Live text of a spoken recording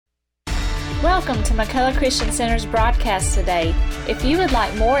Welcome to McCullough Christian Center's broadcast today. If you would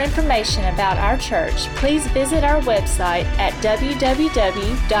like more information about our church, please visit our website at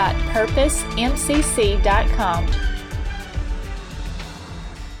www.purposemcc.com.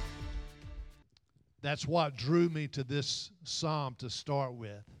 That's what drew me to this psalm to start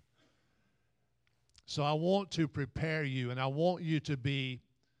with. So I want to prepare you, and I want you to be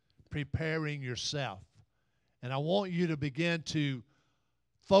preparing yourself. And I want you to begin to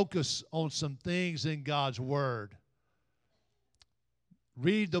focus on some things in God's Word.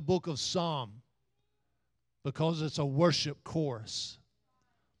 Read the book of Psalm because it's a worship chorus.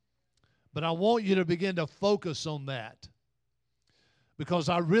 But I want you to begin to focus on that because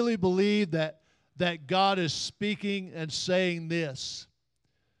I really believe that God is speaking and saying this,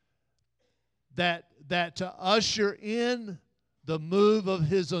 that to usher in the move of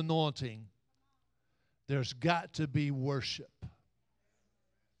His anointing, there's got to be worship.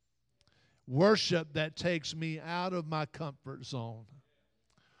 Worship that takes me out of my comfort zone.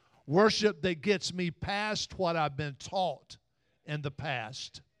 Worship that gets me past what I've been taught in the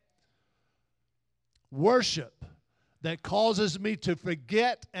past. Worship that causes me to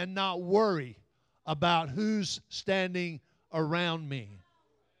forget and not worry about who's standing around me.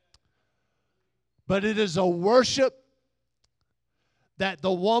 But it is a worship that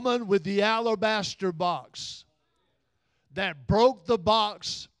the woman with the alabaster box that broke the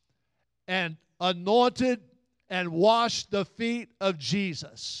box and anointed and washed the feet of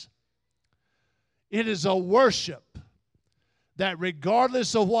Jesus. It is a worship that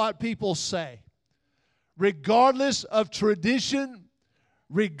regardless of what people say, regardless of tradition,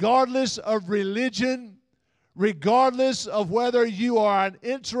 regardless of religion, regardless of whether you are an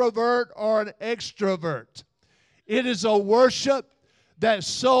introvert or an extrovert, it is a worship that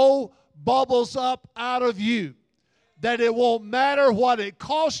so bubbles up out of you that it won't matter what it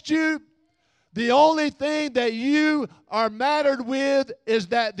costs you. The only thing that you are mattered with is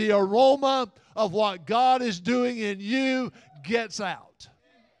that the aroma of what God is doing in you gets out.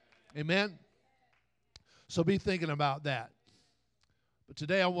 Amen? So be thinking about that. But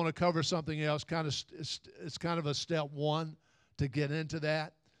today I want to cover something else. It's kind of a step one to get into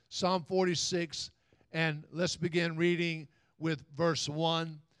that. Psalm 46, and let's begin reading with verse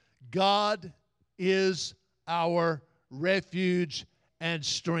 1. God is our refuge and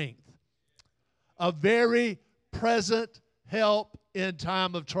strength, a very present help in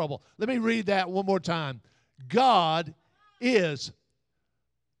time of trouble. Let me read that one more time. God is.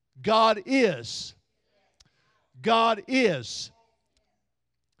 God is. God is.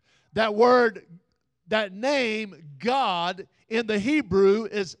 That word, that name, God, in the Hebrew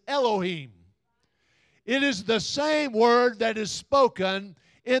is Elohim. It is the same word that is spoken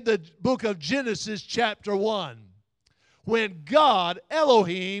in the book of Genesis chapter 1. When God,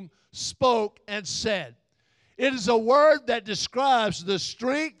 Elohim, spoke and said. It is a word that describes the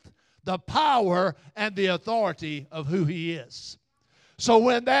strength, the power, and the authority of who He is. So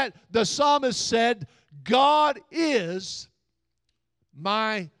when the psalmist said, God is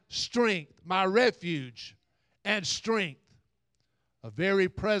my strength, my refuge and strength, a very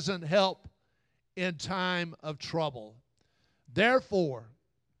present help in time of trouble. Therefore,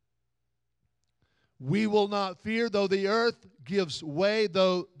 we will not fear, though the earth gives way,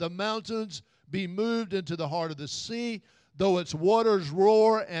 though the mountains be moved into the heart of the sea, though its waters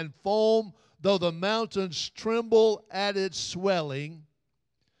roar and foam, though the mountains tremble at its swelling.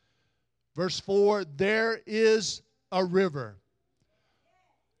 Verse 4, there is a river.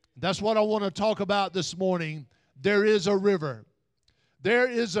 That's what I want to talk about this morning. There is a river. There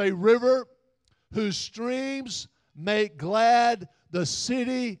is a river whose streams make glad the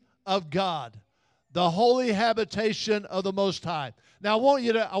city of God, the holy habitation of the Most High. Now, I want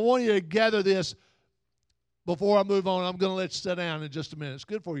you to gather this before I move on. I'm going to let you sit down in just a minute. It's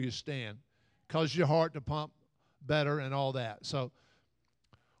good for you to stand, cause your heart to pump better and all that. So,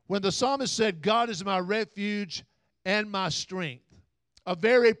 when the psalmist said, God is my refuge and my strength, a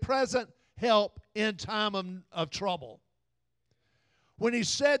very present help in time of trouble. When he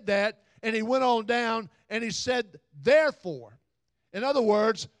said that, and he went on down, and he said, therefore, in other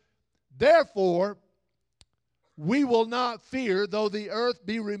words, therefore, we will not fear, though the earth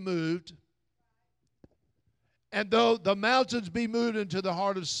be removed, and though the mountains be moved into the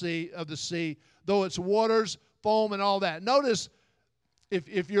heart of the sea, though its waters foam and all that. Notice,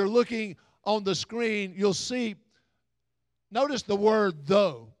 if you're looking on the screen, you'll see, notice the word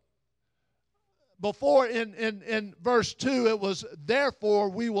though. Before in verse 2, it was, therefore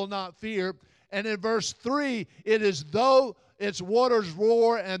we will not fear. And in verse 3, it is though its waters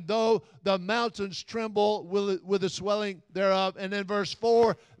roar, and though the mountains tremble with the swelling thereof. And in verse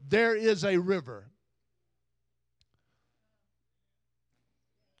 4, there is a river.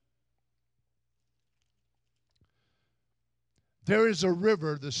 There is a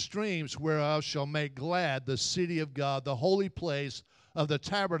river, the streams whereof shall make glad the city of God, the holy place of the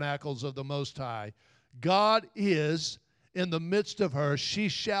tabernacles of the Most High. God is in the midst of her. She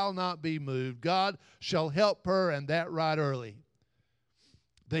shall not be moved. God shall help her, and that right early.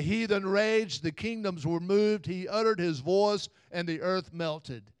 The heathen raged, the kingdoms were moved. He uttered his voice, and the earth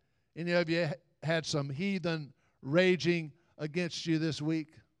melted. Any of you had some heathen raging against you this week?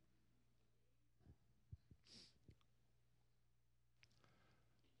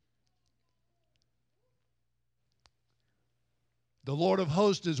 The Lord of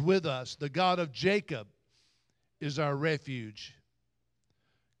hosts is with us. The God of Jacob is our refuge.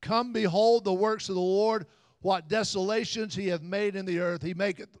 Come, behold the works of the Lord, what desolations he hath made in the earth. He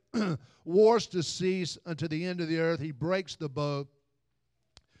maketh wars to cease unto the end of the earth. He breaks the bow,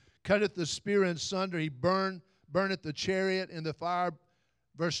 cutteth the spear in sunder. He burneth the chariot in the fire.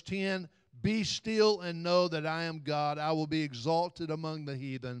 Verse 10, be still and know that I am God. I will be exalted among the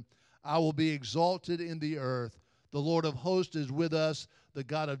heathen. I will be exalted in the earth. The Lord of hosts is with us. The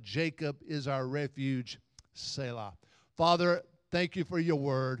God of Jacob is our refuge. Selah. Father, thank you for your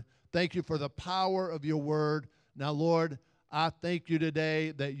word. Thank you for the power of your word. Now, Lord, I thank you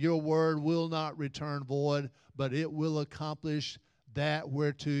today that your word will not return void, but it will accomplish that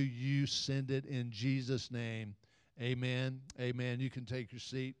whereto you send it in Jesus' name. Amen. Amen. You can take your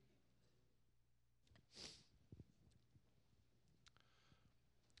seat.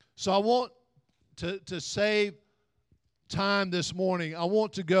 So I want to save time this morning. I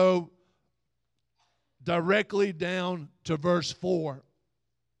want to go directly down to verse 4.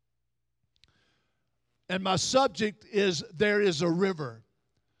 And my subject is there is a river.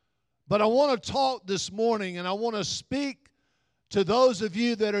 But I want to talk this morning, and I want to speak to those of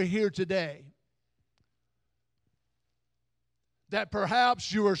you that are here today that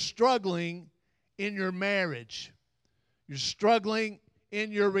perhaps you are struggling in your marriage. You're struggling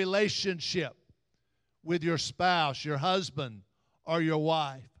in your relationship with your spouse, your husband, or your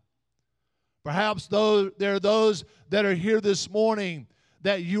wife. Perhaps there are those that are here this morning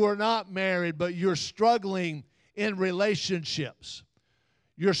that you are not married, but you're struggling in relationships.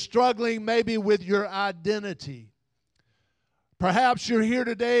 You're struggling maybe with your identity. Perhaps you're here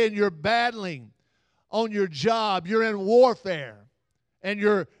today and you're battling on your job. You're in warfare and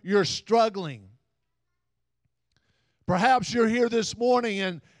you're struggling. Perhaps you're here this morning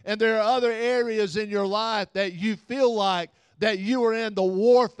and there are other areas in your life that you feel like that you are in the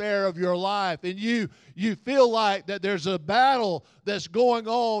warfare of your life, and you feel like that there's a battle that's going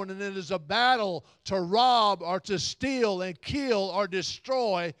on, and it is a battle to rob or to steal and kill or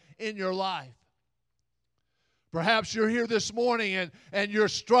destroy in your life. Perhaps you're here this morning and you're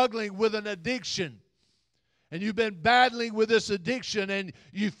struggling with an addiction. And you've been battling with this addiction, and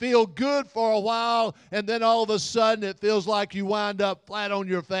you feel good for a while, and then all of a sudden it feels like you wind up flat on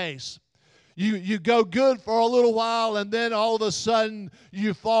your face. You go good for a little while, and then all of a sudden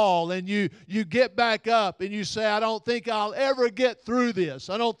you fall, and you get back up, and you say, I don't think I'll ever get through this.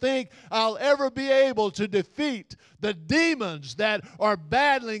 I don't think I'll ever be able to defeat the demons that are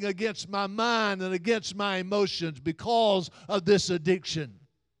battling against my mind and against my emotions because of this addiction.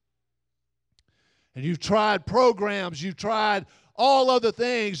 And you've tried programs, you've tried all other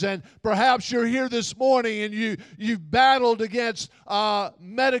things, and perhaps you're here this morning and you've battled against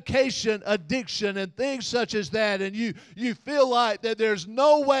medication addiction and things such as that, and you feel like that there's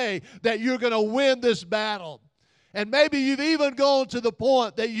no way that you're going to win this battle. And maybe you've even gone to the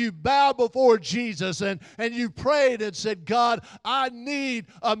point that you bow before Jesus and you prayed and said, God, I need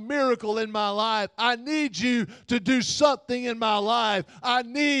a miracle in my life. I need you to do something in my life. I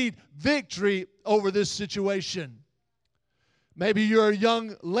need victory over this situation. Maybe you're a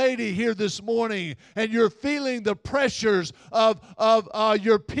young lady here this morning and you're feeling the pressures of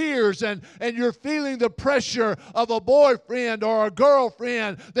your peers and you're feeling the pressure of a boyfriend or a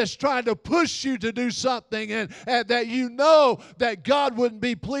girlfriend that's trying to push you to do something and that you know that God wouldn't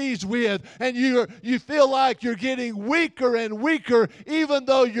be pleased with, and you feel like you're getting weaker and weaker even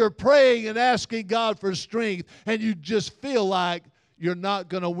though you're praying and asking God for strength, and you just feel like you're not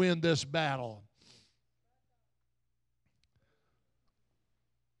going to win this battle.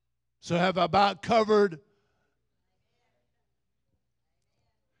 So have I about covered?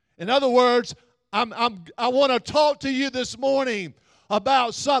 In other words, I want to talk to you this morning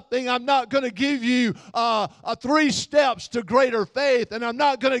about something. I'm not going to give you 3 steps to greater faith, and I'm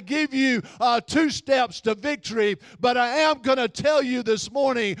not going to give you 2 steps to victory, but I am going to tell you this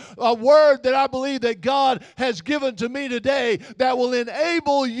morning a word that I believe that God has given to me today that will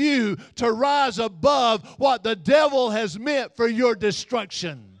enable you to rise above what the devil has meant for your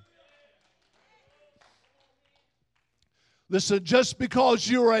destruction. Listen, just because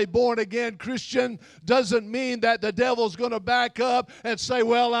you're a born-again Christian doesn't mean that the devil's going to back up and say,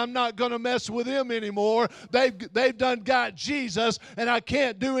 well, I'm not going to mess with him anymore. They've done got Jesus, and I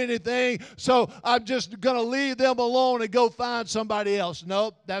can't do anything, so I'm just going to leave them alone and go find somebody else.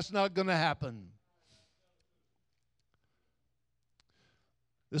 Nope, that's not going to happen.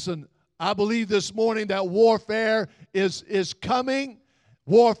 Listen, I believe this morning that warfare is coming.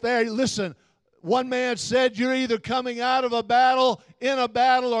 Warfare, listen, one man said you're either coming out of a battle, in a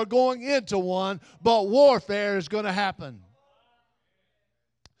battle, or going into one, but warfare is going to happen.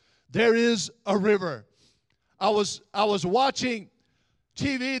 There is a river. I was watching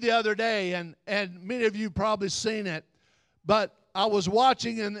TV the other day, and many of you probably seen it, but I was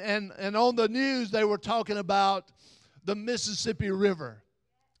watching, and on the news they were talking about the Mississippi River.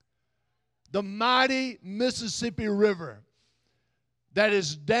 The mighty Mississippi River that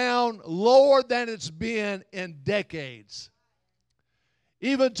is down lower than it's been in decades.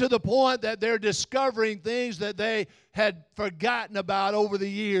 Even to the point that they're discovering things that they had forgotten about over the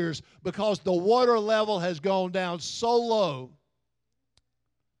years because the water level has gone down so low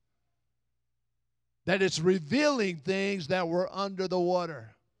that it's revealing things that were under the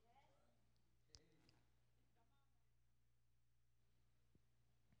water.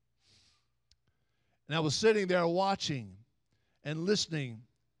 And I was sitting there watching and listening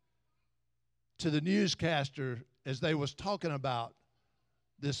to the newscaster as they was talking about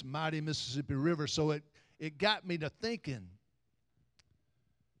this mighty Mississippi River. So it got me to thinking.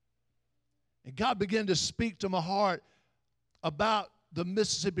 And God began to speak to my heart about the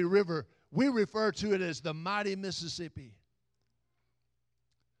Mississippi River. We refer to it as the mighty Mississippi.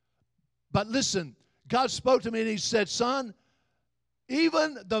 But listen, God spoke to me and he said, son,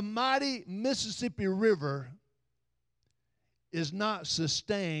 even the mighty Mississippi River is not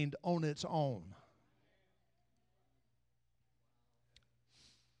sustained on its own.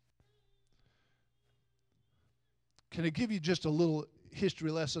 Can I give you just a little history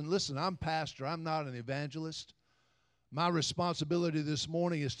lesson? Listen, I'm pastor. I'm not an evangelist. My responsibility this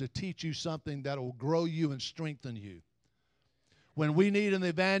morning is to teach you something that will grow you and strengthen you. When we need an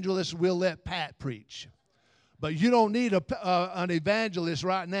evangelist, we'll let Pat preach. But you don't need an evangelist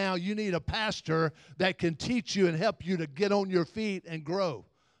right now. You need a pastor that can teach you and help you to get on your feet and grow.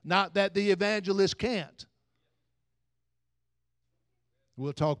 Not that the evangelist can't.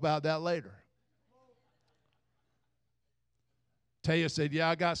 We'll talk about that later. Taya said, yeah,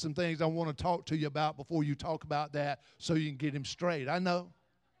 I got some things I want to talk to you about before you talk about that so you can get him straight. I know.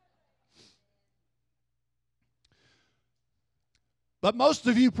 But most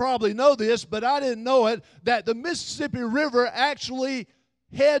of you probably know this, but I didn't know it, that the Mississippi River actually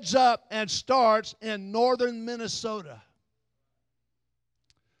heads up and starts in northern Minnesota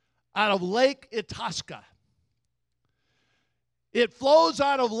out of Lake Itasca. It flows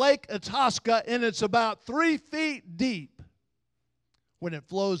out of Lake Itasca, and it's about 3 feet deep when it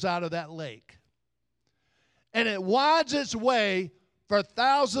flows out of that lake. And it winds its way for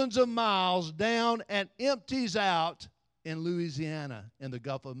thousands of miles down and empties out in Louisiana, in the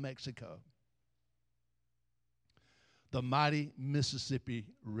Gulf of Mexico. The mighty Mississippi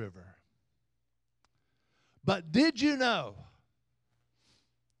River. But did you know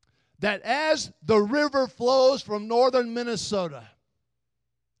that as the river flows from northern Minnesota,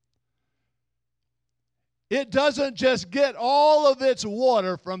 it doesn't just get all of its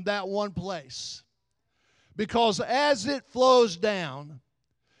water from that one place? Because as it flows down,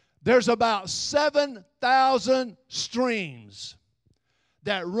 there's about 7,000 streams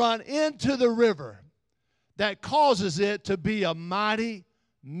that run into the river that causes it to be a mighty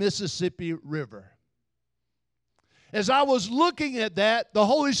Mississippi River. As I was looking at that, the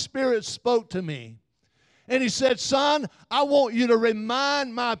Holy Spirit spoke to me. And he said, son, I want you to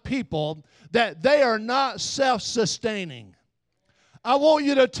remind my people that they are not self-sustaining. I want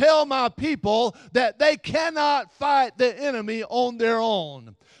you to tell my people that they cannot fight the enemy on their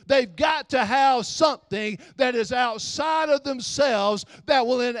own. They've got to have something that is outside of themselves that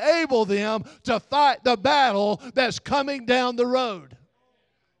will enable them to fight the battle that's coming down the road.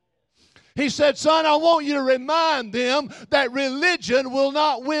 He said, son, I want you to remind them that religion will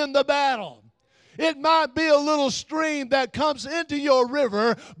not win the battle. It might be a little stream that comes into your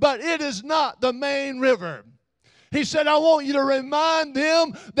river, but it is not the main river. He said, I want you to remind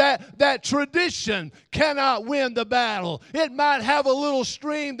them that tradition cannot win the battle. It might have a little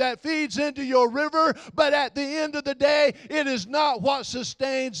stream that feeds into your river, but at the end of the day, it is not what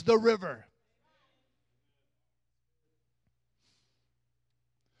sustains the river.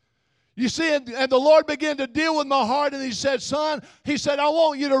 You see, and the Lord began to deal with my heart, and He said, son, He said, I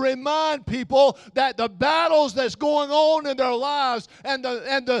want you to remind people that the battles that's going on in their lives and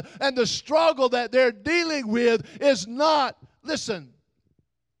the struggle that they're dealing with is not, listen,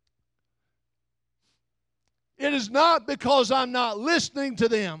 it is not because I'm not listening to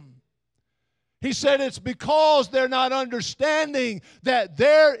them. He said it's because they're not understanding that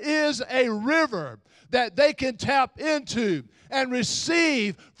there is a river that they can tap into and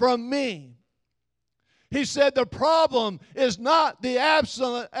receive from me. He said the problem is not the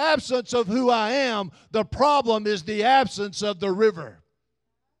absence of who I am. The problem is the absence of the river.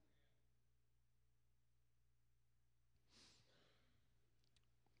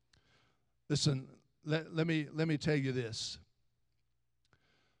 Listen, let me tell you this.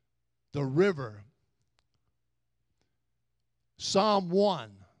 The river, Psalm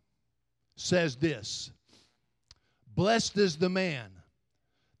 1 says this: blessed is the man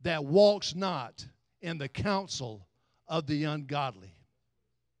that walks not in the counsel of the ungodly,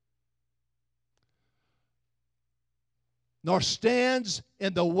 nor stands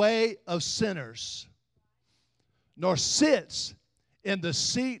in the way of sinners, nor sits in the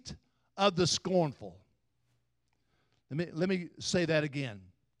seat of the scornful. Let me say that again.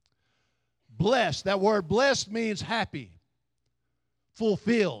 Blessed, that word blessed means happy,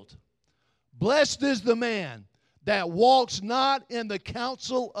 fulfilled. Blessed is the man that walks not in the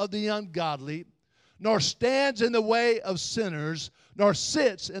counsel of the ungodly, nor stands in the way of sinners, nor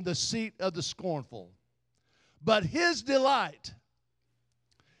sits in the seat of the scornful. But his delight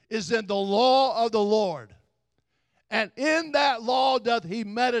is in the law of the Lord, and in that law doth he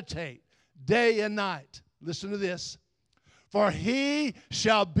meditate day and night. Listen to this. For he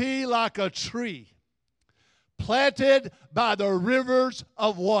shall be like a tree planted by the rivers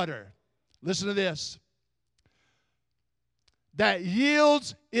of water. Listen to this. That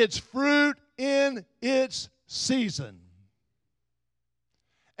yields its fruit in its season,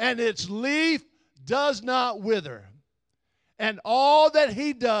 and its leaf does not wither, and all that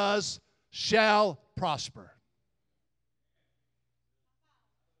he does shall prosper.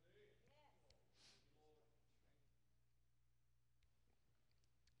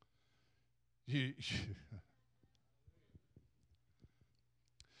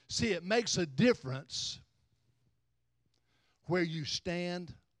 See, it makes a difference where you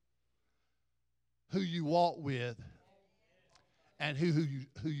stand, who you walk with, and who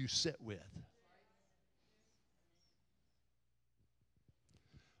you sit with.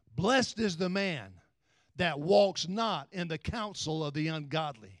 Blessed is the man that walks not in the counsel of the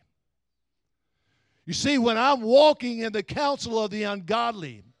ungodly. You see, when I'm walking in the counsel of the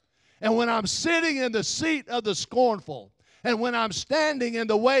ungodly, and when I'm sitting in the seat of the scornful, and when I'm standing in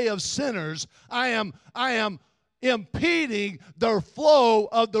the way of sinners, I am impeding the flow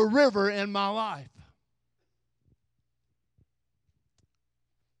of the river in my life.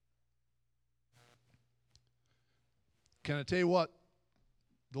 Can I tell you what?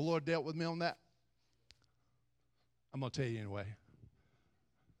 The Lord dealt with me on that. I'm going to tell you anyway.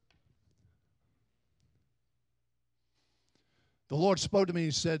 The Lord spoke to me and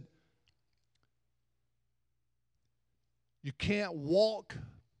He said, you can't walk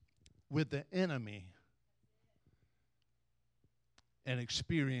with the enemy and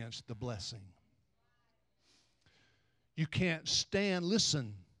experience the blessing. You can't stand,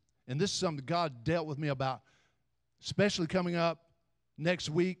 listen, and this is something God dealt with me about, especially coming up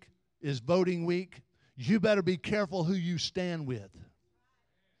next week is voting week. You better be careful who you stand with.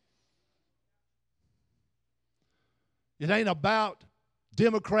 It ain't about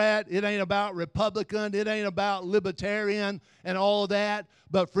Democrat, it ain't about Republican, it ain't about Libertarian and all of that.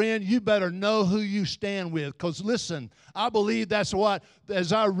 But friend, you better know who you stand with. Because listen, I believe that's what,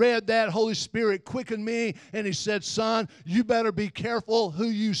 as I read that, Holy Spirit quickened me and He said, son, you better be careful who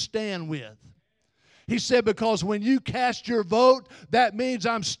you stand with. He said, because when you cast your vote, that means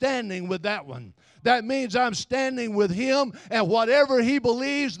I'm standing with that one. That means I'm standing with him, and whatever he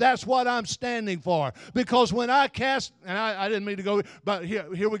believes, that's what I'm standing for. Because when I cast, and I didn't mean to go, but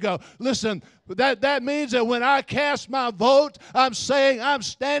here we go. Listen, That means that when I cast my vote, I'm saying I'm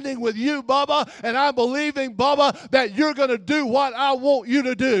standing with you, Bubba, and I'm believing, Bubba, that you're going to do what I want you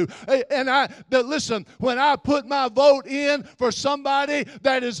to do. And listen, when I put my vote in for somebody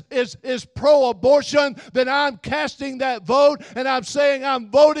that is pro-abortion, then I'm casting that vote, and I'm saying I'm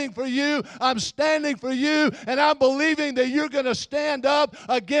voting for you, I'm standing for you, and I'm believing that you're going to stand up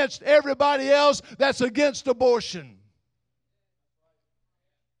against everybody else that's against abortion.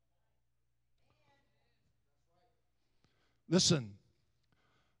 Listen,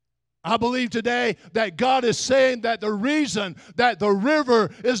 I believe today that God is saying that the reason that the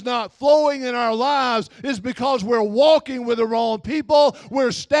river is not flowing in our lives is because we're walking with the wrong people,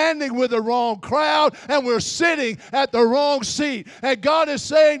 we're standing with the wrong crowd, and we're sitting at the wrong seat. And God is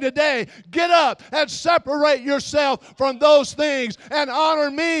saying today, get up and separate yourself from those things and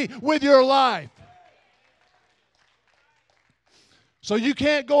honor me with your life. So you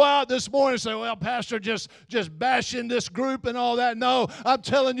can't go out this morning and say, well, Pastor, just bashing this group and all that. No, I'm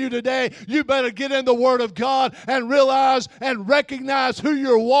telling you today, you better get in the Word of God and realize and recognize who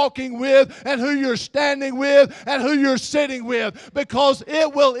you're walking with and who you're standing with and who you're sitting with, because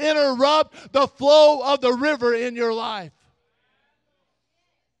it will interrupt the flow of the river in your life.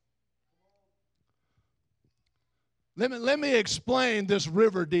 Let me explain this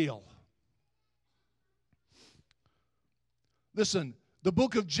river deal. Listen, the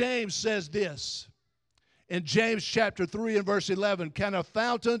book of James says this. In James chapter 3 and verse 11, can a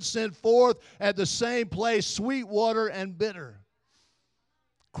fountain send forth at the same place sweet water and bitter?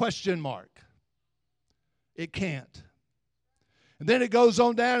 Question mark. It can't. And then it goes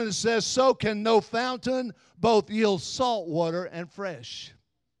on down and it says, so can no fountain both yield salt water and fresh.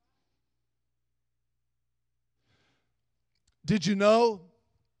 Did you know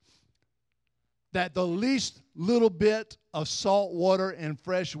that the least little bit of salt water and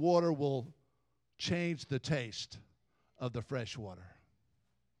fresh water will change the taste of the fresh water?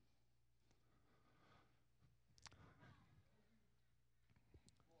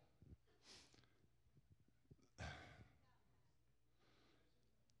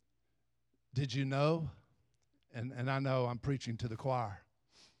 Did you know, and I know I'm preaching to the choir.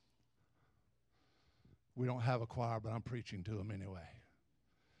 We don't have a choir, but I'm preaching to them anyway.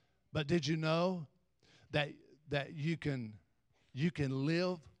 But did you know that you can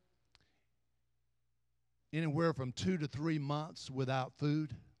live anywhere from 2 to 3 months without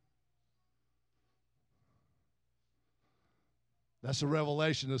food? That's a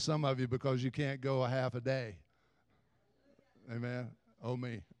revelation to some of you because you can't go a half a day. Amen. Oh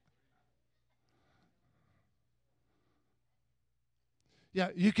me. Yeah,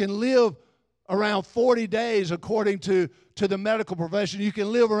 you can live around 40 days according to the medical profession. You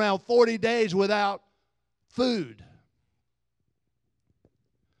can live around 40 days without food.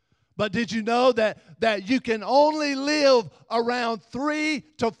 But did you know that you can only live around 3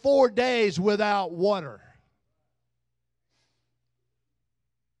 to 4 days without water?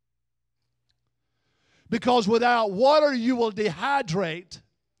 Because without water you will dehydrate,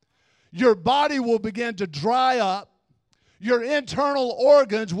 your body will begin to dry up, your internal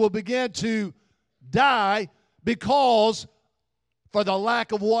organs will begin to die because for the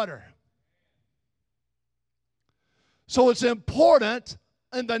lack of water. So it's important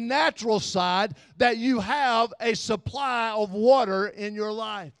in the natural side that you have a supply of water in your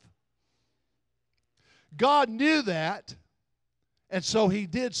life. God knew that, and so he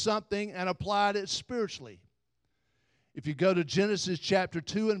did something and applied it spiritually. If you go to Genesis chapter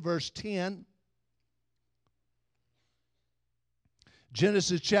 2 and verse 10,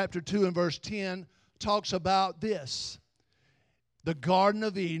 Genesis chapter 2 and verse 10 talks about this. The Garden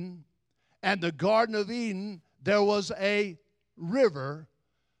of Eden. And the Garden of Eden, there was a river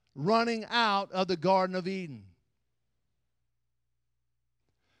running out of the Garden of Eden.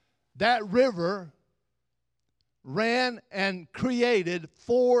 That river ran and created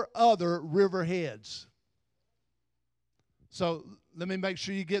 4 other river heads. So let me make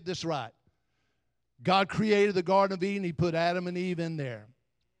sure you get this right. God created the Garden of Eden. He put Adam and Eve in there.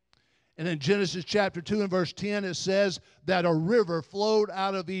 And in Genesis chapter 2 and verse 10, it says that a river flowed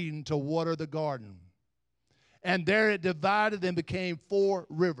out of Eden to water the garden. And there it divided and became 4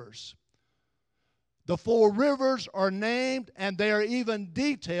 rivers. The 4 rivers are named, and they are even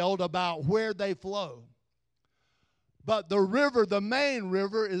detailed about where they flow. But the river, the main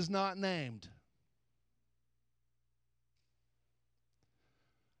river, is not named.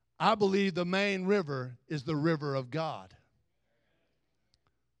 I believe the main river is the river of God.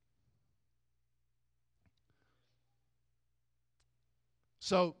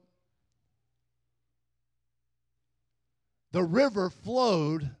 So, the river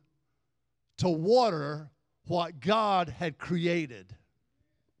flowed to water what God had created.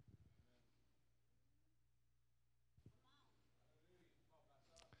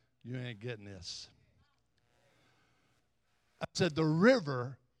 You ain't getting this. I said the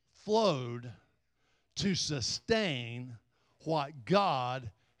river flowed to sustain what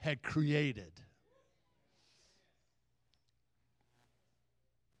God had created.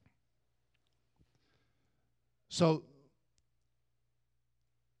 So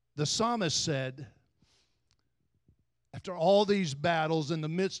the psalmist said, after all these battles, in the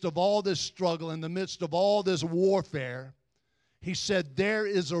midst of all this struggle, in the midst of all this warfare, he said, there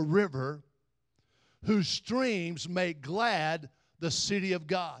is a river whose streams make glad the city of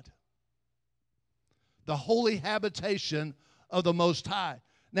God, the holy habitation of the Most High.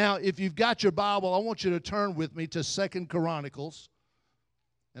 Now, if you've got your Bible, I want you to turn with me to 2 Chronicles.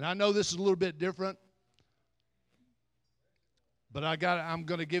 And I know this is a little bit different, but I'm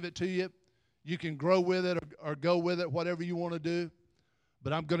going to give it to you. You can grow with it or go with it, whatever you want to do.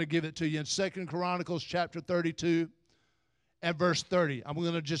 But I'm going to give it to you in 2 Chronicles chapter 32 and verse 30. I'm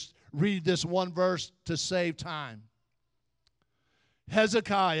going to just read this one verse to save time.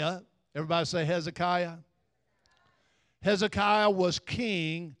 Hezekiah, everybody say Hezekiah. Hezekiah was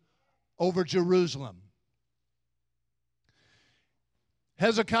king over Jerusalem.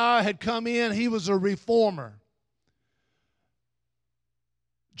 Hezekiah had come in. He was a reformer.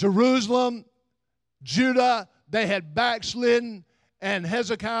 Jerusalem, Judah, they had backslidden, and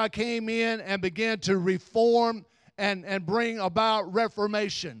Hezekiah came in and began to reform and bring about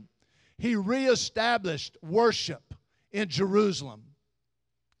reformation. He reestablished worship in Jerusalem.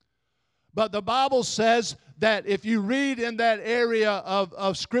 But the Bible says that if you read in that area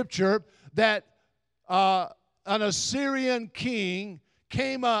of Scripture that an Assyrian king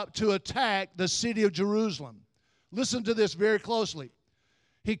came up to attack the city of Jerusalem. Listen to this very closely.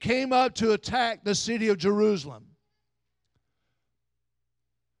 He came up to attack the city of Jerusalem.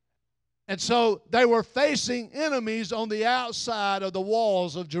 And so they were facing enemies on the outside of the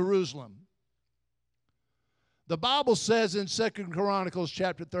walls of Jerusalem. The Bible says in 2 Chronicles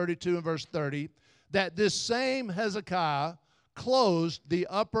chapter 32 and verse 30 that this same Hezekiah closed the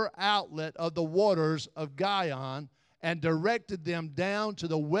upper outlet of the waters of Gihon and directed them down to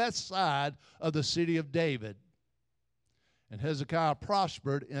the west side of the city of David. And Hezekiah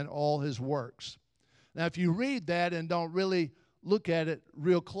prospered in all his works. Now, if you read that and don't really look at it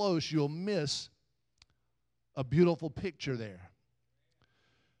real close, you'll miss a beautiful picture there.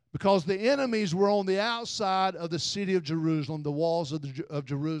 Because the enemies were on the outside of the city of Jerusalem, the walls of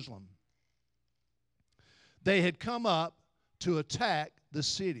Jerusalem. They had come up to attack the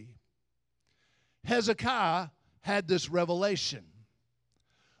city. Hezekiah had this revelation.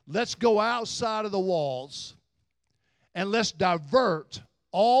 Let's go outside of the walls and let's divert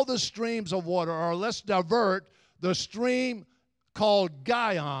all the streams of water, or let's divert the stream called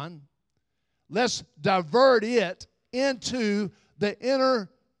Gihon. Let's divert it into the inner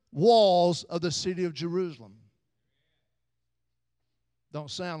walls of the city of Jerusalem. Don't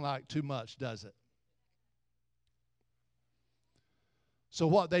sound like too much, does it? So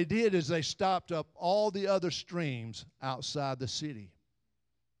what they did is they stopped up all the other streams outside the city.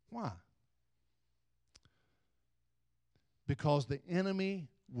 Why? Because the enemy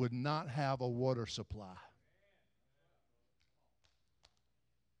would not have a water supply.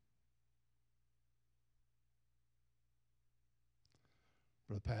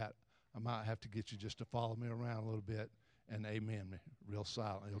 Brother Pat, I might have to get you just to follow me around a little bit and amen me real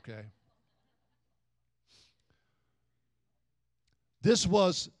silently, okay? This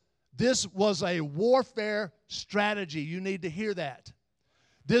was a warfare strategy. You need to hear that.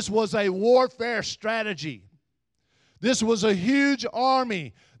 This was a warfare strategy. This was a huge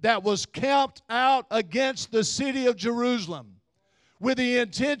army that was camped out against the city of Jerusalem with the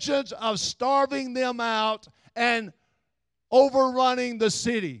intentions of starving them out and overrunning the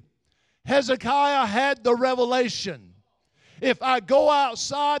city. Hezekiah had the revelation. If I go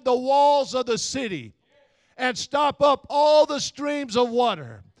outside the walls of the city and stop up all the streams of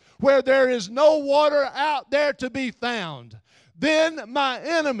water where there is no water out there to be found, then my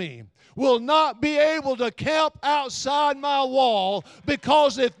enemy will not be able to camp outside my wall,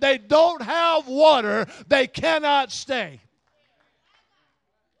 because if they don't have water, they cannot stay.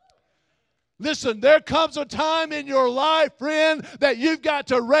 Listen, there comes a time in your life, friend, that you've got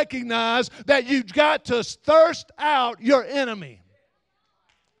to recognize that you've got to thirst out your enemy.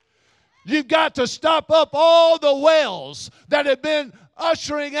 You've got to stop up all the wells that have been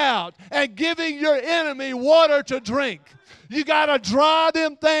ushering out and giving your enemy water to drink. You got to dry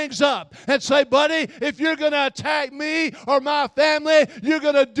them things up and say, buddy, if you're going to attack me or my family, you're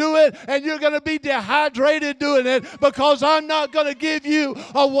going to do it, and you're going to be dehydrated doing it, because I'm not going to give you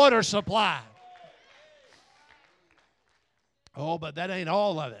a water supply. Oh, but that ain't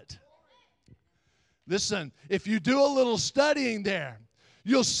all of it. Listen, if you do a little studying there,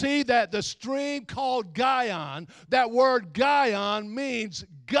 you'll see that the stream called Gihon, that word Gihon means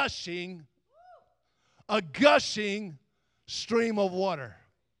gushing, a gushing stream of water.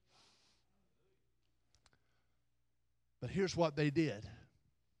 But here's what they did.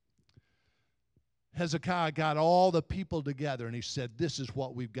 Hezekiah got all the people together and he said, this is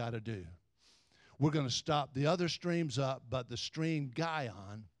what we've got to do. We're going to stop the other streams up, but the stream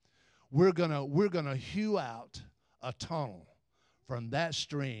Gihon, we're going to hew out a tunnel from that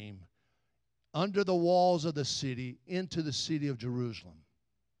stream under the walls of the city into the city of Jerusalem.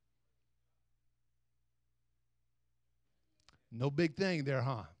 No big thing there,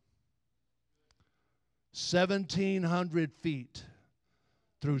 huh? 1,700 feet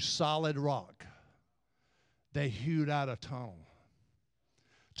through solid rock. They hewed out a tunnel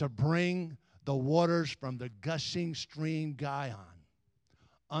to bring the waters from the gushing stream Gihon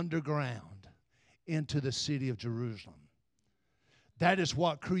underground into the city of Jerusalem. That is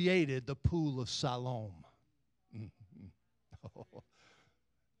what created the pool of Siloam.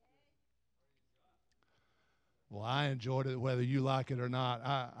 Well, I enjoyed it, whether you like it or not.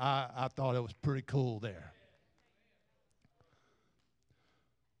 I thought it was pretty cool there.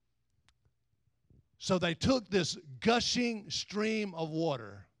 So they took this gushing stream of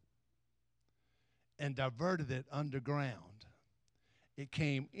water and diverted it underground. It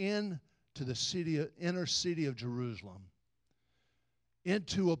came into the inner city of Jerusalem,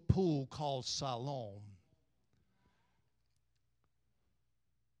 into a pool called Siloam.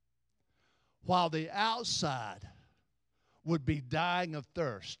 While the outside would be dying of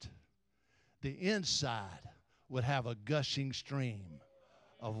thirst, the inside would have a gushing stream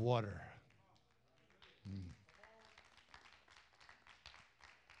of water.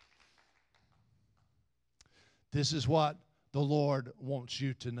 This is what the Lord wants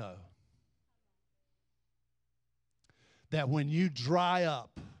you to know. That when you dry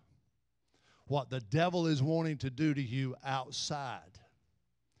up what the devil is wanting to do to you outside,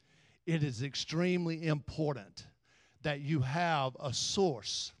 it is extremely important that you have a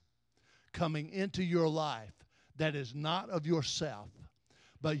source coming into your life that is not of yourself,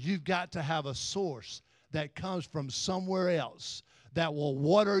 but you've got to have a source that comes from somewhere else that will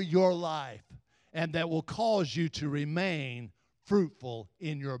water your life and that will cause you to remain fruitful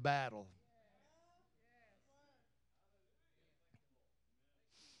in your battle.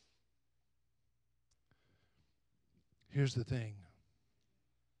 Here's the thing.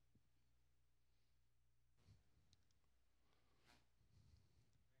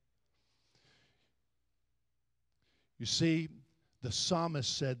 You see, the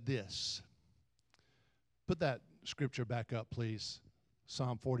psalmist said this. Put that scripture back up, please.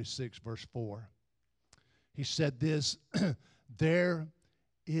 Psalm 46, verse 4. He said this, there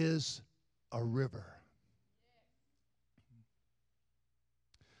is a river.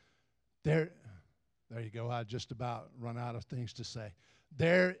 There you go. I just about run out of things to say.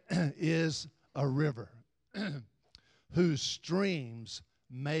 There is a river whose streams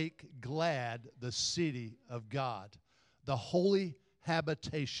make glad the city of God, the holy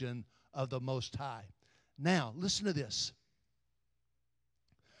habitation of the Most High. Now, listen to this.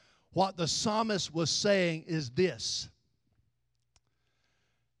 What the psalmist was saying is this.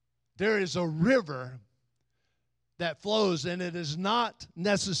 There is a river that flows, and it is not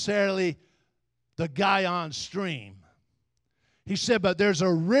necessarily the Gihon stream. He said, but there's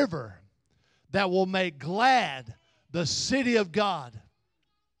a river that will make glad the city of God,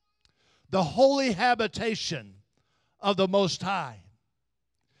 the holy habitation of the Most High.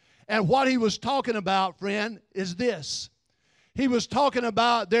 And what he was talking about, friend, is this. He was talking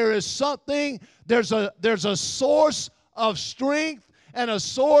about there's a source of strength and a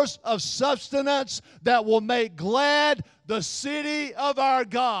source of sustenance that will make glad the city of our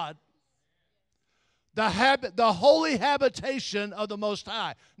God, the holy habitation of the Most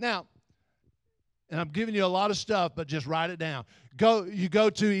High. Now, and I'm giving you a lot of stuff, but just write it down. You go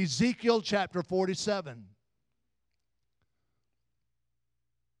to Ezekiel chapter 47.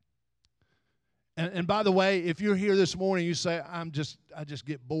 And by the way, if you're here this morning, you say, I just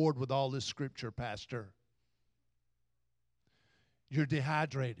get bored with all this scripture, Pastor. You're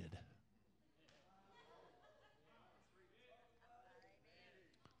dehydrated.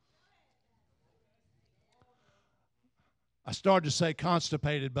 I started to say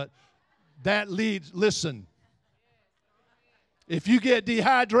constipated, but that leads, listen, if you get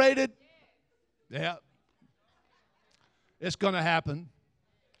dehydrated, yeah, it's going to happen.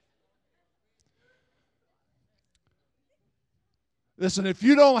 Listen, if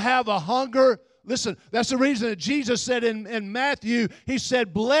you don't have a hunger, listen, that's the reason that Jesus said in Matthew, he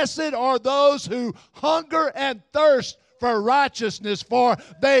said, blessed are those who hunger and thirst for righteousness, for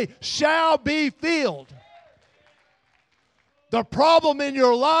they shall be filled. The problem in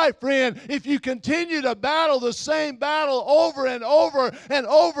your life, friend, if you continue to battle the same battle over and over and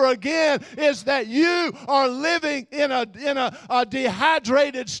over again, is that you are living in a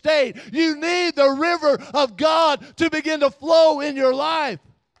dehydrated state. You need the river of God to begin to flow in your life.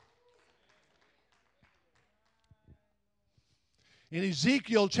 In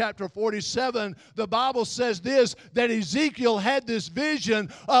Ezekiel chapter 47, the Bible says this, that Ezekiel had this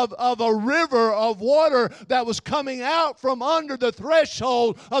vision of a river of water that was coming out from under the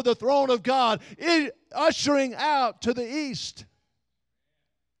threshold of the throne of God, ushering out to the east.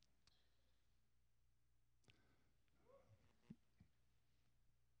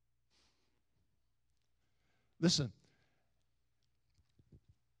 Listen.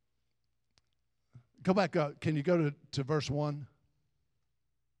 Go back up. Can you go to verse 1?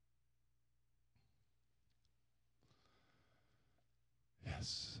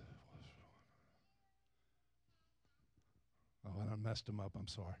 Yes. Oh, I messed them up. I'm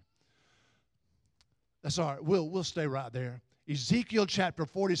sorry. That's all right. We'll stay right there. Ezekiel chapter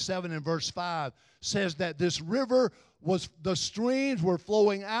 47 and verse 5 says that this river the streams were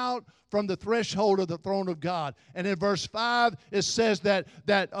flowing out from the threshold of the throne of God. And in verse 5 it says that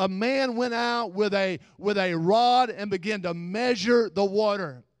a man went out with a rod and began to measure the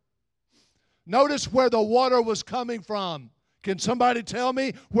water. Notice where the water was coming from. Can somebody tell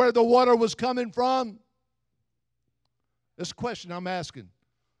me where the water was coming from? This is a question I'm asking.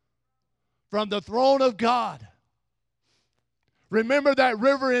 From the throne of God. Remember that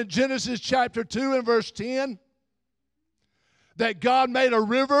river in Genesis chapter 2 and verse 10? That God made a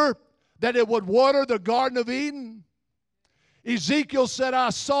river that it would water the Garden of Eden? Ezekiel said,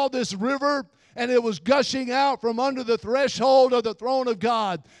 I saw this river and it was gushing out from under the threshold of the throne of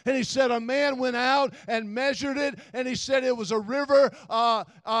God. And he said a man went out and measured it, and he said it was a river.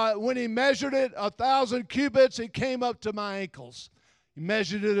 When he measured it 1,000 cubits, it came up to my ankles. He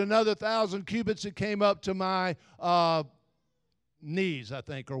measured it another 1,000 cubits, it came up to my knees, I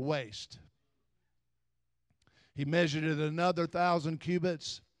think, or waist. He measured it another 1,000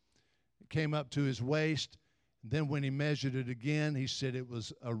 cubits, it came up to his waist. Then when he measured it again, he said it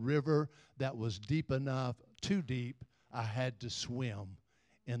was a river that was deep enough, too deep, I had to swim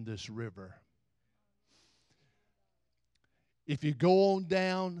in this river. If you go on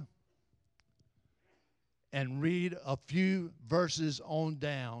down and read a few verses on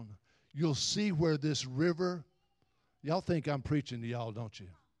down, you'll see where this river, y'all think I'm preaching to y'all, don't you?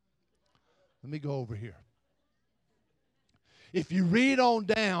 Let me go over here. If you read on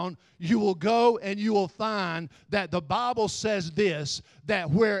down, you will go and you will find that the Bible says this,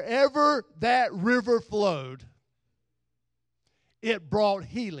 that wherever that river flowed, it brought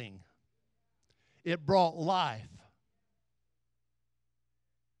healing. It brought life.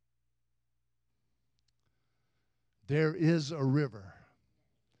 There is a river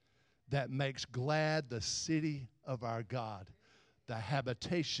that makes glad the city of our God, the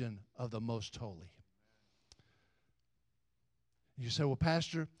habitation of the Most Holy. You say, well,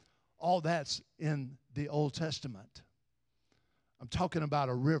 Pastor, all that's in the Old Testament. I'm talking about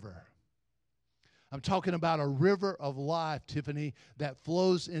a river. I'm talking about a river of life, Tiffany, that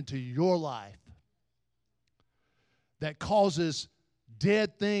flows into your life, that causes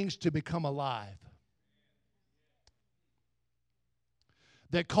dead things to become alive,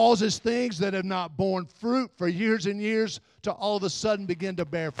 that causes things that have not borne fruit for years and years to all of a sudden begin to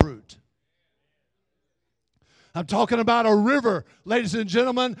bear fruit. I'm talking about a river, ladies and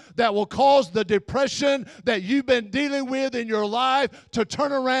gentlemen, that will cause the depression that you've been dealing with in your life to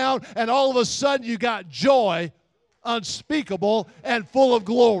turn around, and all of a sudden you got joy unspeakable and full of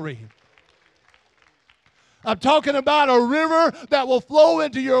glory. I'm talking about a river that will flow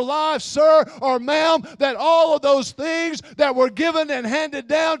into your life, sir or ma'am, that all of those things that were given and handed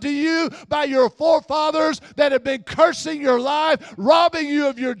down to you by your forefathers that have been cursing your life, robbing you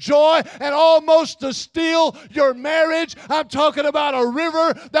of your joy, and almost to steal your marriage. I'm talking about a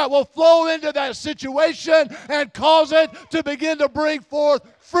river that will flow into that situation and cause it to begin to bring forth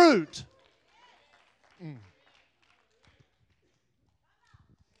fruit.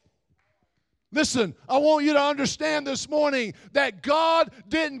 Listen, I want you to understand this morning that God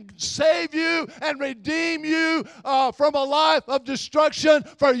didn't save you and redeem you from a life of destruction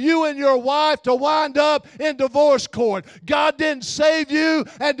for you and your wife to wind up in divorce court. God didn't save you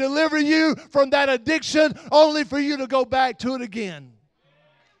and deliver you from that addiction only for you to go back to it again.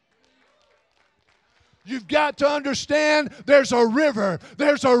 You've got to understand there's a river.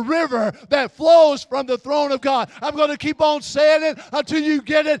 There's a river that flows from the throne of God. I'm going to keep on saying it until you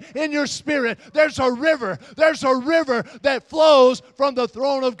get it in your spirit. There's a river. There's a river that flows from the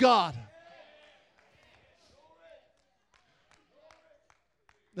throne of God.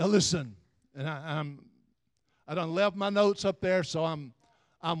 Now listen, and I done left my notes up there, so I'm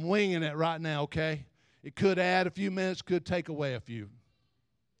winging it right now, okay? It could add a few minutes, could take away a few.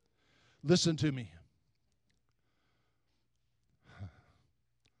 Listen to me.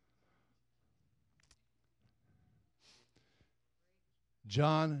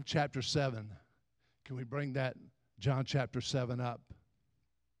 John chapter 7. Can we bring that John chapter 7 up?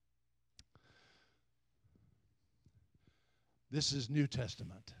 This is New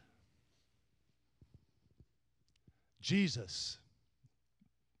Testament. Jesus.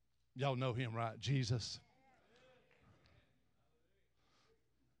 Y'all know him, right? Jesus.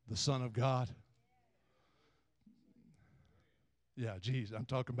 The Son of God. Yeah, Jesus. I'm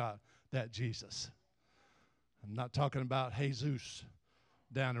talking about that Jesus. I'm not talking about Jesus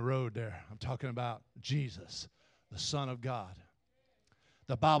down the road there. I'm talking about Jesus, the Son of God.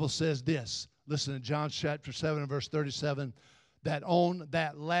 The Bible says this. Listen to John chapter 7 and verse 37. That on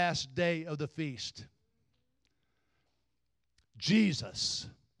that last day of the feast, Jesus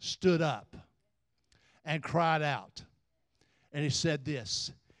stood up and cried out. And he said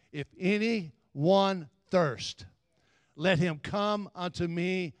this, if anyone thirst, let him come unto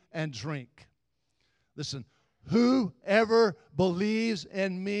me and drink. Listen, whoever believes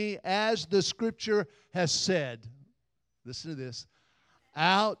in me, as the scripture has said, listen to this,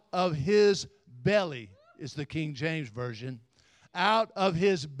 out of his belly, is the King James Version, out of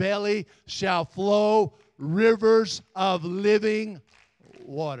his belly shall flow rivers of living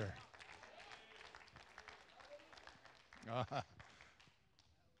water.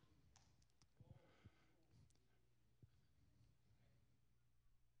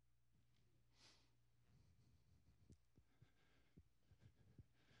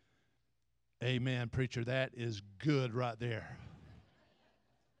 Amen, preacher. That is good right there.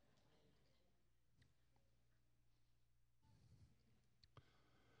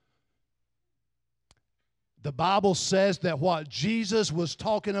 The Bible says that what Jesus was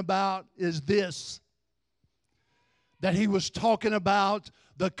talking about is this, that he was talking about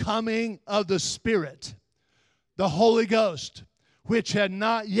the coming of the Spirit, the Holy Ghost, which had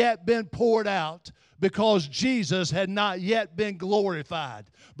not yet been poured out because Jesus had not yet been glorified.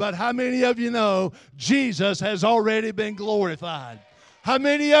 But how many of you know Jesus has already been glorified? How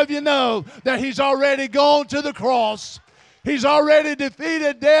many of you know that he's already gone to the cross? He's already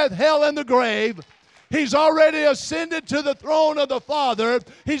defeated death, hell, and the grave. He's already ascended to the throne of the Father.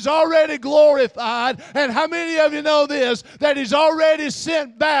 He's already glorified. And how many of you know this? That he's already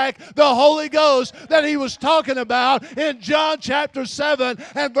sent back the Holy Ghost that he was talking about in John chapter 7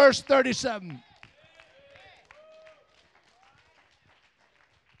 and verse 37.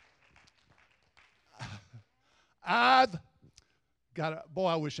 I've got a, boy,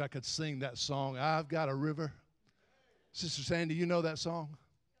 I wish I could sing that song. I've got a river. Sister Sandy, you know that song?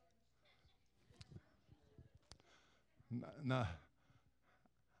 No.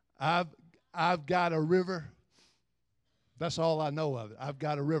 I've got a river. That's all I know of it. I've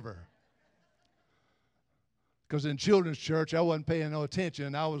got a river. Because in children's church, I wasn't paying no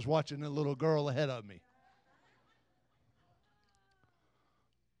attention. I was watching the little girl ahead of me.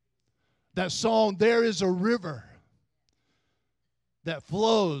 That song, there is a river that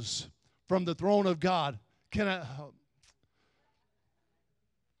flows from the throne of God. Can I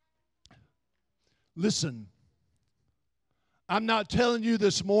listen? I'm not telling you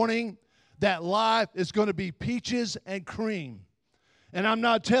this morning that life is going to be peaches and cream. And I'm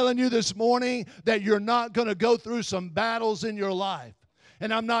not telling you this morning that you're not going to go through some battles in your life.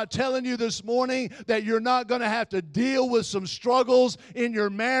 And I'm not telling you this morning that you're not going to have to deal with some struggles in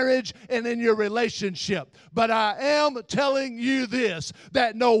your marriage and in your relationship. But I am telling you this,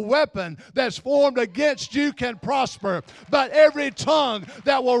 that no weapon that's formed against you can prosper. But every tongue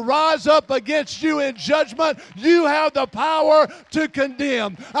that will rise up against you in judgment, you have the power to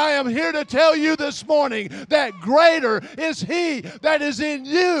condemn. I am here to tell you this morning that greater is He that is in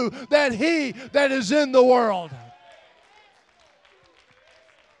you than he that is in the world.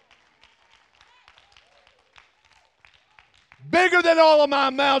 bigger than all of my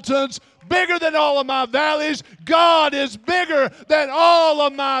mountains, bigger than all of my valleys. God is bigger than all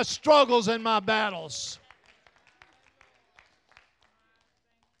of my struggles and my battles.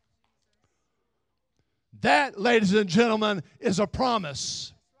 That, ladies and gentlemen, is a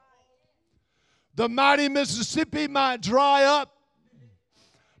promise. The mighty Mississippi might dry up,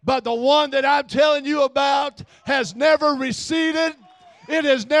 but the one that I'm telling you about has never receded. It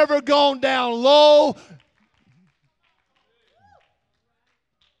has never gone down low.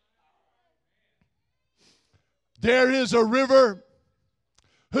 There is a river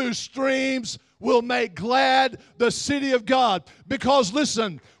whose streams will make glad the city of God. Because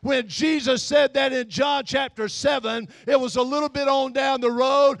listen, when Jesus said that in John chapter 7, it was a little bit on down the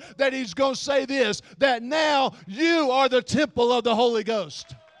road that he's going to say this, that now you are the temple of the Holy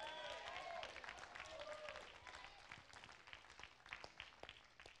Ghost.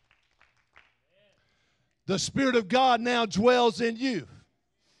 The Spirit of God now dwells in you.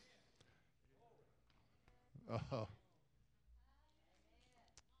 Oh.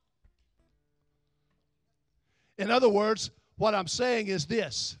 In other words, what I'm saying is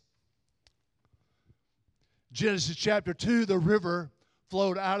this. Genesis chapter 2, the river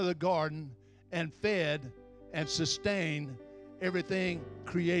flowed out of the garden and fed and sustained everything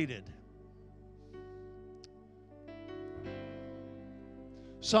created.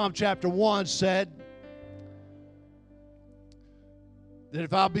 Psalm chapter 1 said that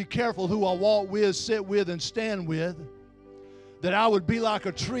if I'll be careful who I walk with, sit with, and stand with, that I would be like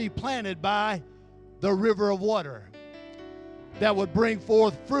a tree planted by the river of water that would bring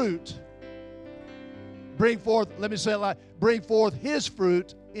forth fruit. Bring forth his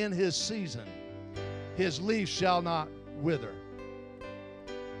fruit in his season. His leaf shall not wither.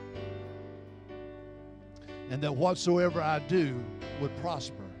 And that whatsoever I do would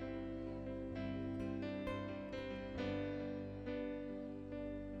prosper.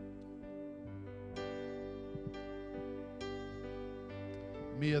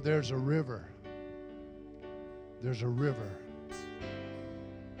 Mia, there's a river. There's a river.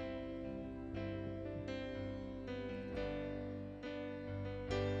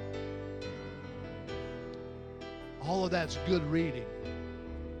 All of that's good reading.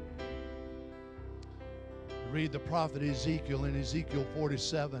 Read the prophet Ezekiel in Ezekiel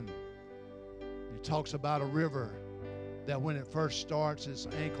 47. He talks about a river that when it first starts, it's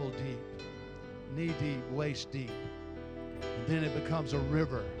ankle deep, knee deep, waist deep. And then it becomes a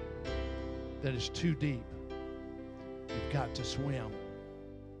river that is too deep. You've got to swim.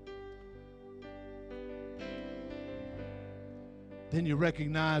 Then you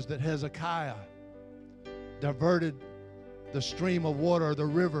recognize that Hezekiah diverted the stream of water, the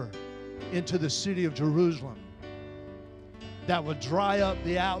river, into the city of Jerusalem that would dry up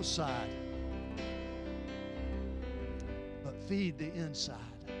the outside but feed the inside.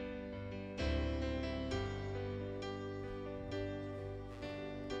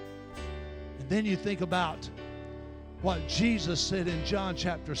 And then you think about what Jesus said in John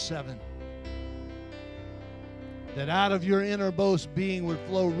chapter 7, that out of your innermost being would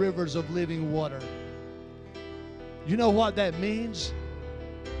flow rivers of living water. You know what that means?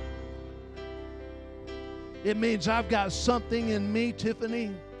 It means I've got something in me,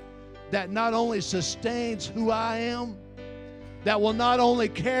 Tiffany, that not only sustains who I am, that will not only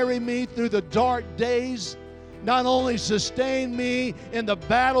carry me through the dark days, not only sustain me in the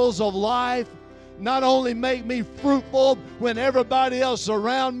battles of life, not only make me fruitful when everybody else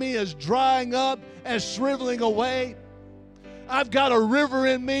around me is drying up and shriveling away. I've got a river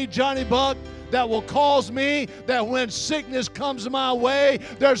in me, Johnny Buck, that will cause me that when sickness comes my way,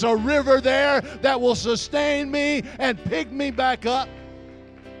 there's a river there that will sustain me and pick me back up.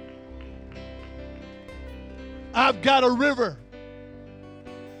 I've got a river.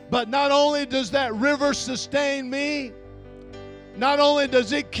 But not only does that river sustain me, not only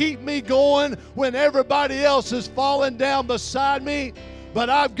does it keep me going when everybody else is falling down beside me, but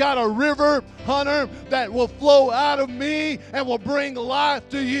I've got a river, Hunter, that will flow out of me and will bring life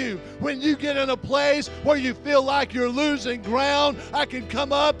to you. When you get in a place where you feel like you're losing ground, I can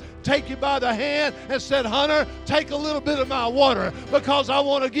come up, take you by the hand, and say, Hunter, take a little bit of my water because I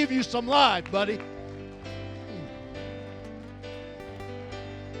want to give you some life, buddy.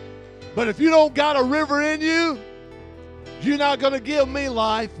 But if you don't got a river in you, you're not going to give me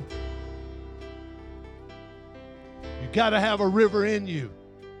life. You've got to have a river in you.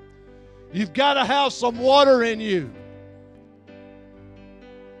 You've got to have some water in you.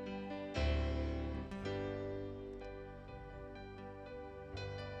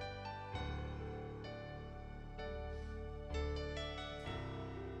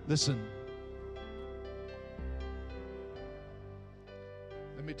 Listen.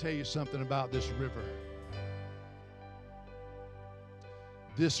 tell you something about this river.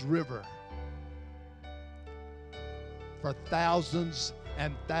 This river, for thousands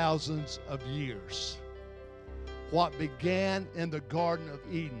and thousands of years, what began in the Garden of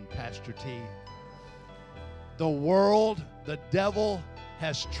Eden, Pastor T, the world, the devil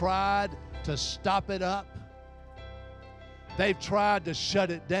has tried to stop it up. They've tried to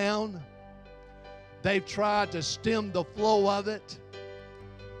shut it down. They've tried to stem the flow of it.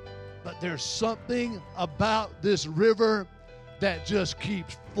 But there's something about this river that just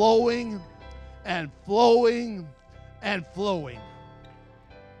keeps flowing and flowing and flowing.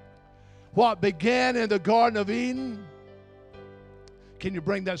 What began in the Garden of Eden, can you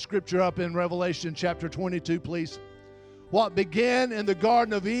bring that scripture up in Revelation chapter 22, please? What began in the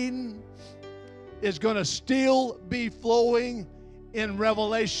Garden of Eden is going to still be flowing in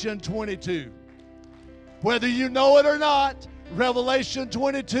Revelation 22. Whether you know it or not, Revelation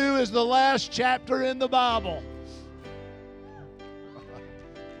 22 is the last chapter in the Bible.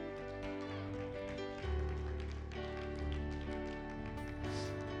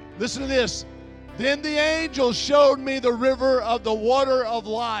 Listen to this. Then the angel showed me the river of the water of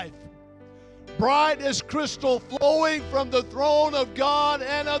life, bright as crystal, flowing from the throne of God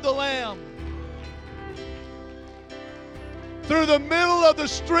and of the Lamb, through the middle of the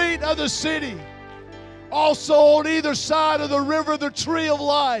street of the city. Also on either side of the river, the tree of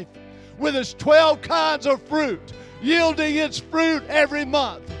life, with its 12 kinds of fruit, yielding its fruit every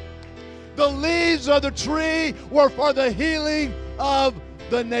month. The leaves of the tree were for the healing of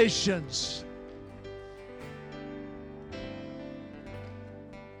the nations.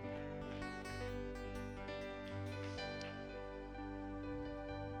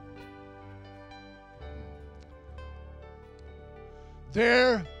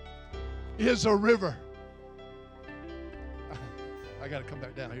 There is a river. I got to come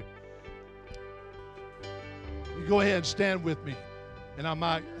back down here. You go ahead and stand with me, and I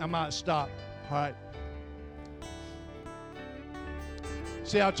might stop. All right.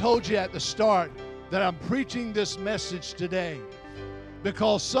 See, I told you at the start that I'm preaching this message today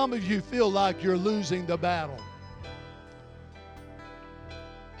because some of you feel like you're losing the battle.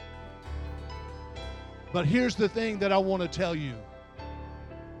 But here's the thing that I want to tell you.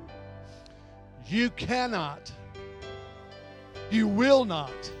 You cannot, you will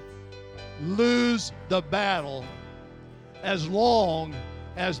not lose the battle as long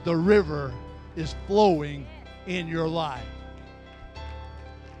as the river is flowing in your life.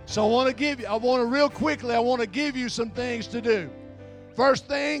 So I want to give you some things to do. First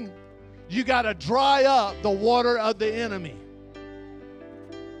thing, you got to dry up the water of the enemy.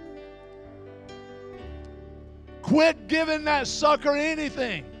 Quit giving that sucker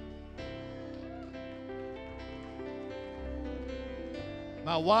anything.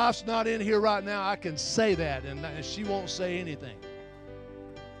 My wife's not in here right now. I can say that, and she won't say anything.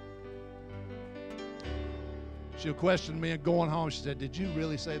 She'll question me and going home. She said, "Did you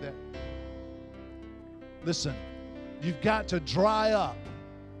really say that?" Listen, you've got to dry up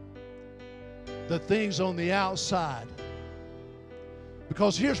the things on the outside.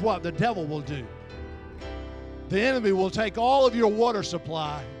 Because here's what the devil will do. The enemy will take all of your water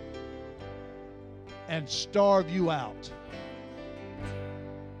supply and starve you out.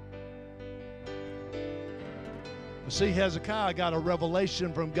 See, Hezekiah got a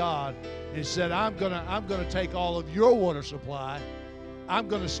revelation from God. He said, I'm gonna take all of your water supply. I'm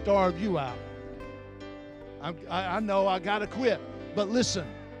gonna starve you out. I know I gotta quit. But listen.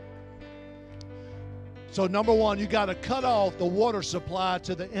 So number one, you gotta cut off the water supply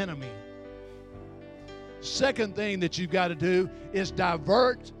to the enemy. Second thing that you've got to do is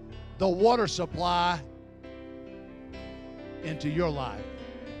divert the water supply into your life.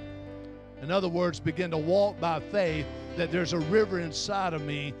 In other words, begin to walk by faith that there's a river inside of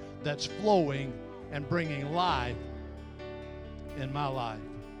me that's flowing and bringing life in my life.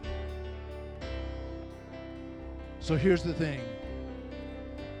 So here's the thing.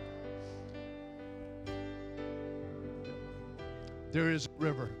 There is a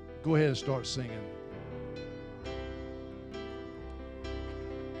river. Go ahead and start singing.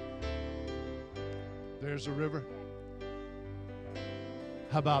 There's a river.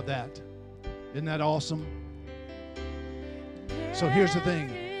 How about that? Isn't that awesome? So here's the thing.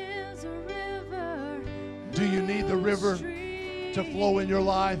 Do you need the river to flow in your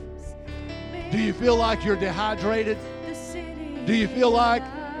life? Do you feel like you're dehydrated? Do you feel like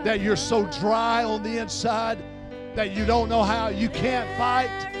that you're so dry on the inside that you don't know how, you can't fight?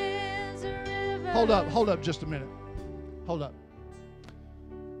 Hold up just a minute. Hold up.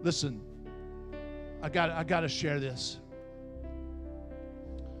 Listen, I got to share this.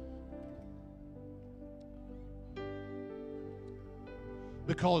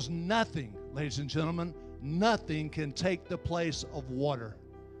 Because nothing, ladies and gentlemen, nothing can take the place of water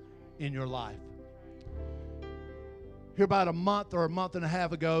in your life. Here about a month or a month and a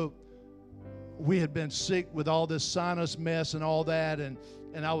half ago, we had been sick with all this sinus mess and all that, and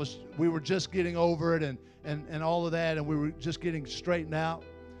we were just getting over it and all of that, and we were just getting straightened out.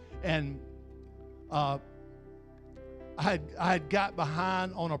 And I had got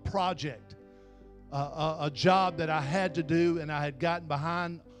behind on a project, a job that I had to do, and I had gotten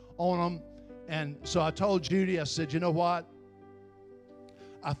behind on them. And so I told Judy, I said, you know what?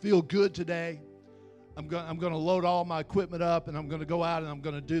 I feel good today. I'm going to load all my equipment up, and I'm going to go out and I'm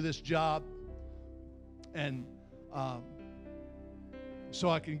going to do this job, and so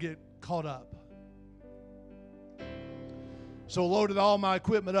I can get caught up. So loaded all my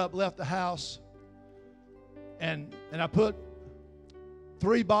equipment up, left the house, and I put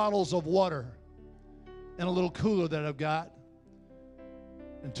 3 bottles of water in a little cooler that I've got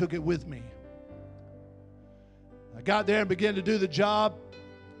and took it with me. I got there and began to do the job,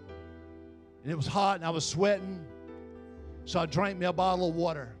 and it was hot and I was sweating, so I drank me a bottle of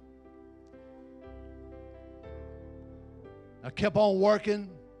water. I kept on working,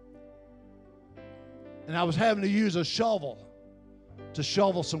 and I was having to use a shovel to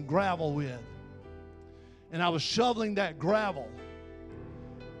shovel some gravel with. And I was shoveling that gravel,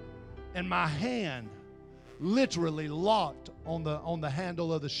 and my hand literally locked on the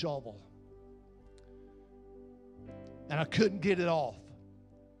handle of the shovel. And I couldn't get it off.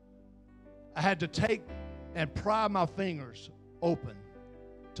 I had to take and pry my fingers open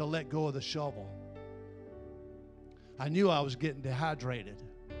to let go of the shovel. I knew I was getting dehydrated.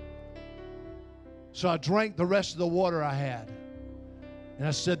 So I drank the rest of the water I had. And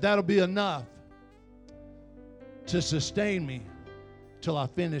I said, that'll be enough to sustain me till I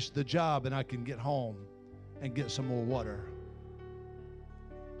finish the job and I can get home and get some more water.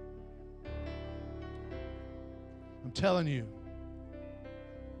 I'm telling you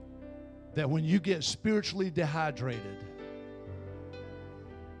that when you get spiritually dehydrated,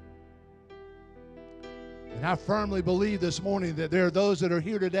 and I firmly believe this morning that there are those that are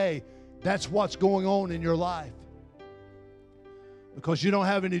here today, that's what's going on in your life. Because you don't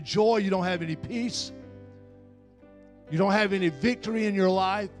have any joy, you don't have any peace, you don't have any victory in your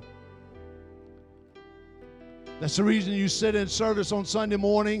life. That's the reason you sit in service on Sunday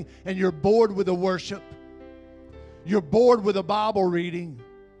morning and you're bored with the worship. You're bored with the Bible reading.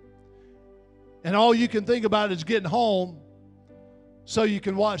 And all you can think about is getting home so you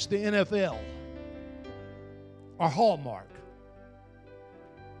can watch the NFL or Hallmark.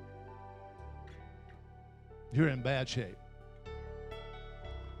 You're in bad shape.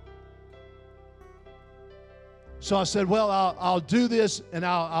 So I said, well, I'll do this and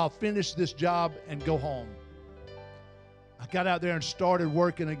I'll finish this job and go home. I got out there and started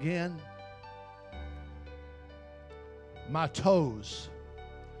working again. My toes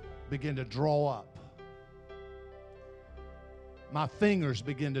began to draw up. My fingers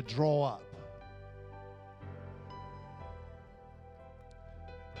began to draw up.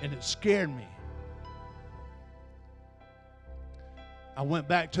 And it scared me. I went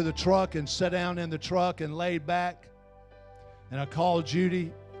back to the truck and sat down in the truck and laid back. And I called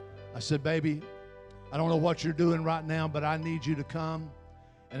Judy. I said, baby, I don't know what you're doing right now, but I need you to come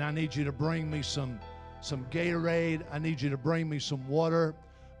and I need you to bring me some Gatorade. I need you to bring me some water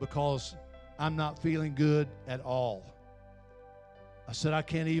because I'm not feeling good at all. I said, I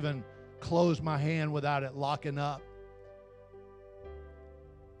can't even close my hand without it locking up.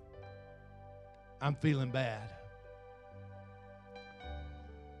 I'm feeling bad.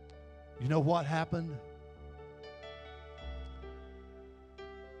 You know what happened?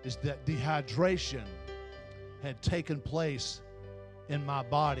 Is that dehydration had taken place in my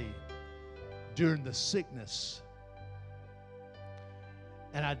body during the sickness.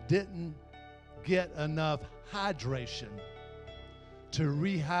 And I didn't get enough hydration to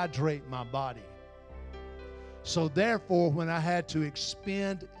rehydrate my body. So therefore, when I had to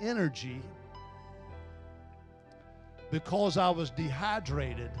expend energy because I was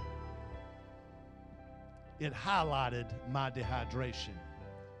dehydrated, it highlighted my dehydration.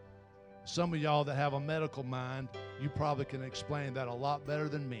 Some of y'all that have a medical mind, you probably can explain that a lot better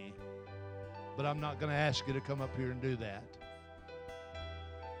than me. But I'm not going to ask you to come up here and do that.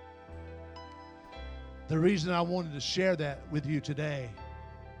 The reason I wanted to share that with you today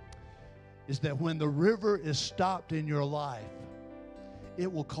is that when the river is stopped in your life,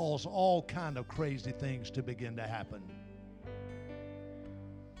 it will cause all kind of crazy things to begin to happen.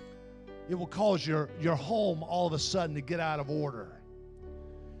 It will cause your home all of a sudden to get out of order.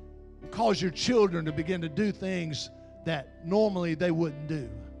 It will cause your children to begin to do things that normally they wouldn't do.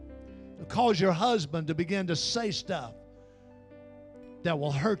 It'll cause your husband to begin to say stuff that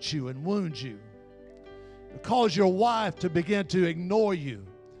will hurt you and wound you. It'll cause your wife to begin to ignore you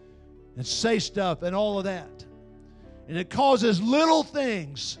and say stuff and all of that. And it causes little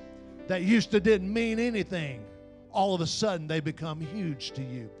things that used to didn't mean anything. All of a sudden they become huge to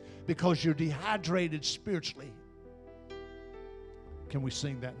you because you're dehydrated spiritually. Can we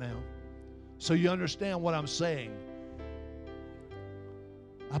sing that now? So you understand what I'm saying.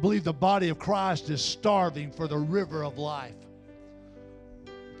 I believe the body of Christ is starving for the river of life.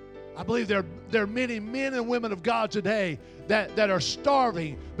 I believe there are many men and women of God today that are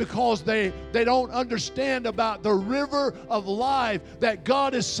starving because they don't understand about the river of life that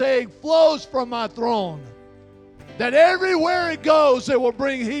God is saying flows from my throne. That everywhere it goes, it will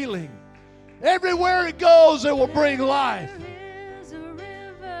bring healing. Everywhere it goes, it will bring life.